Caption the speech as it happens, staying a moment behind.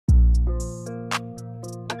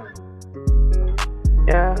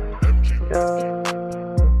Yeah, yeah.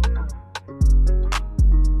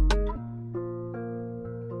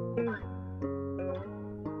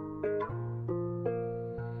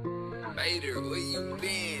 Where you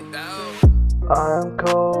been, dawg? I'm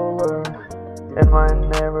cooler in my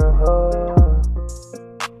neighborhood.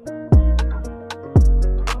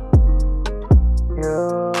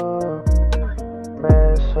 You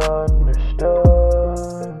misunderstood.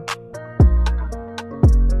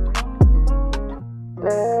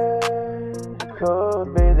 This could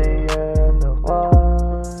be the end of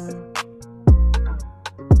line.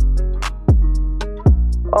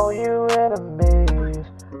 All you enemies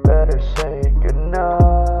better say goodnight.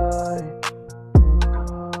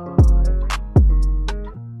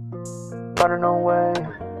 Running away,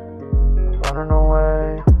 running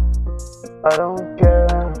away. I don't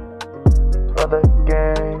care for the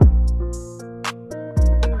game.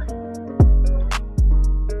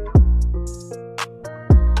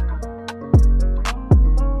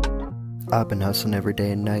 I've been hustling every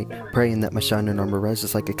day and night, praying that my shining armor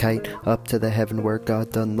rises like a kite, up to the heaven where God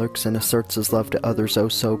done lurks and asserts his love to others oh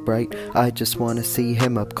so bright. I just wanna see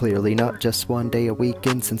him up clearly, not just one day a week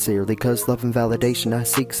insincerely, cause love and validation I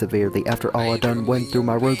seek severely, after all I done went through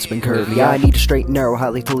my road's been curvy. Yeah, I need a straight and narrow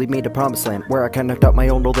highly to lead me to promised land, where I can act out my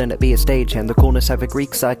own role and it be a stagehand. The coolness havoc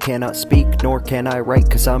wreaks, I cannot speak, nor can I write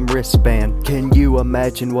cause I'm wristband. Can you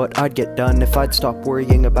imagine what I'd get done if I'd stop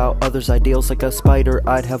worrying about others' ideals? Like a spider,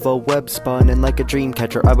 I'd have a web spun, and like a dream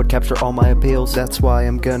catcher I would capture all my appeals. That's why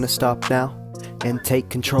I'm gonna stop now and take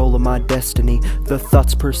control of my destiny. The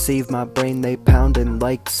thoughts perceive my brain, they poundin'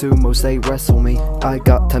 like sumos, they wrestle me. I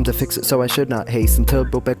got time to fix it, so I should not hasten to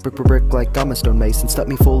build back brick for brick like I'm a stonemason. Stuff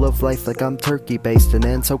me full of life like I'm turkey basting,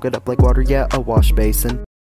 and soak it up like water, yeah, a wash basin.